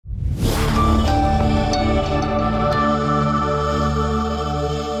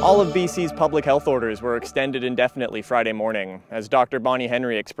All of BC's public health orders were extended indefinitely Friday morning, as Dr. Bonnie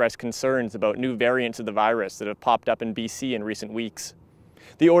Henry expressed concerns about new variants of the virus that have popped up in BC in recent weeks.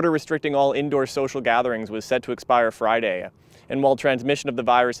 The order restricting all indoor social gatherings was set to expire Friday, and while transmission of the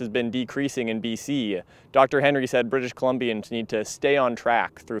virus has been decreasing in BC, Dr. Henry said British Columbians need to stay on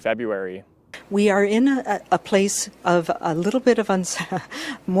track through February. We are in a place of a little bit of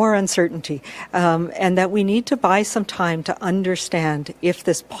more uncertainty, and that we need to buy some time to understand if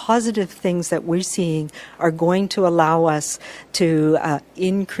this positive things that we're seeing are going to allow us to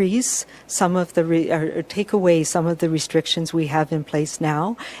increase some of the or take away some of the restrictions we have in place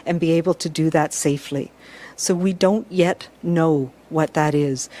now and be able to do that safely. So we don't yet know what that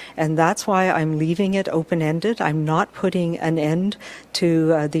is. And that's why I'm leaving it open-ended. I'm not putting an end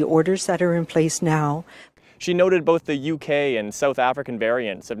to the orders that are in place now. She noted both the UK and South African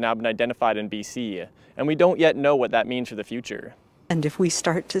variants have now been identified in BC, and we don't yet know what that means for the future. And if we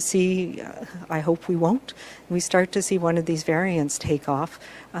start to see, I hope we won't, we start to see one of these variants take off,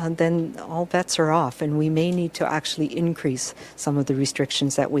 then all bets are off, and we may need to actually increase some of the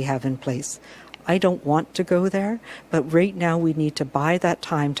restrictions that we have in place. I don't want to go there, but right now we need to buy that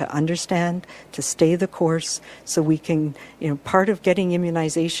time to understand, to stay the course, so we can, part of getting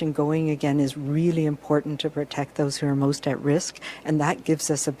immunization going again is really important to protect those who are most at risk, and that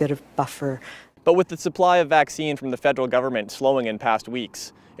gives us a bit of buffer. But with the supply of vaccine from the federal government slowing in past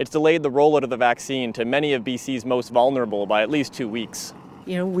weeks, it's delayed the rollout of the vaccine to many of BC's most vulnerable by at least 2 weeks.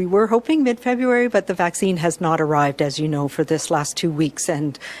 We were hoping mid-February, but the vaccine has not arrived, as you know, for this last 2 weeks.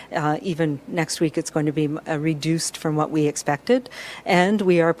 And even next week, it's going to be reduced from what we expected. And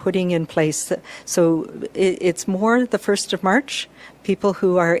we are putting in place, so it's more the 1st of March, people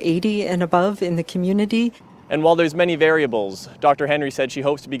who are 80 and above in the community. And while there's many variables, Dr. Henry said she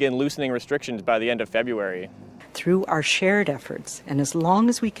hopes to begin loosening restrictions by the end of February. Through our shared efforts, and as long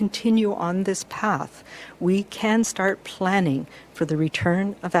as we continue on this path, we can start planning for the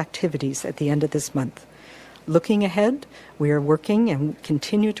return of activities at the end of this month. Looking ahead, we are working and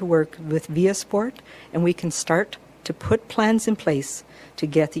continue to work with Via Sport, and we can start to put plans in place to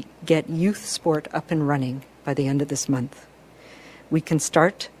get youth sport up and running by the end of this month. We can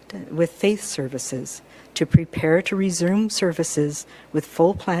start with faith services to prepare to resume services with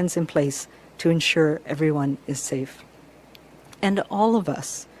full plans in place to ensure everyone is safe. And all of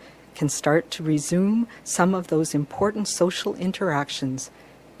us can start to resume some of those important social interactions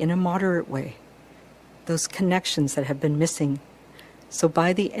in a moderate way, those connections that have been missing. So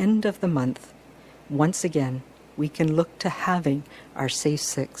by the end of the month, once again, we can look to having our Safe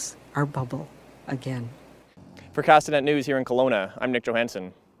Six, our bubble, again. For Castanet News here in Kelowna, I'm Nick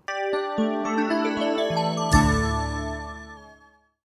Johansson.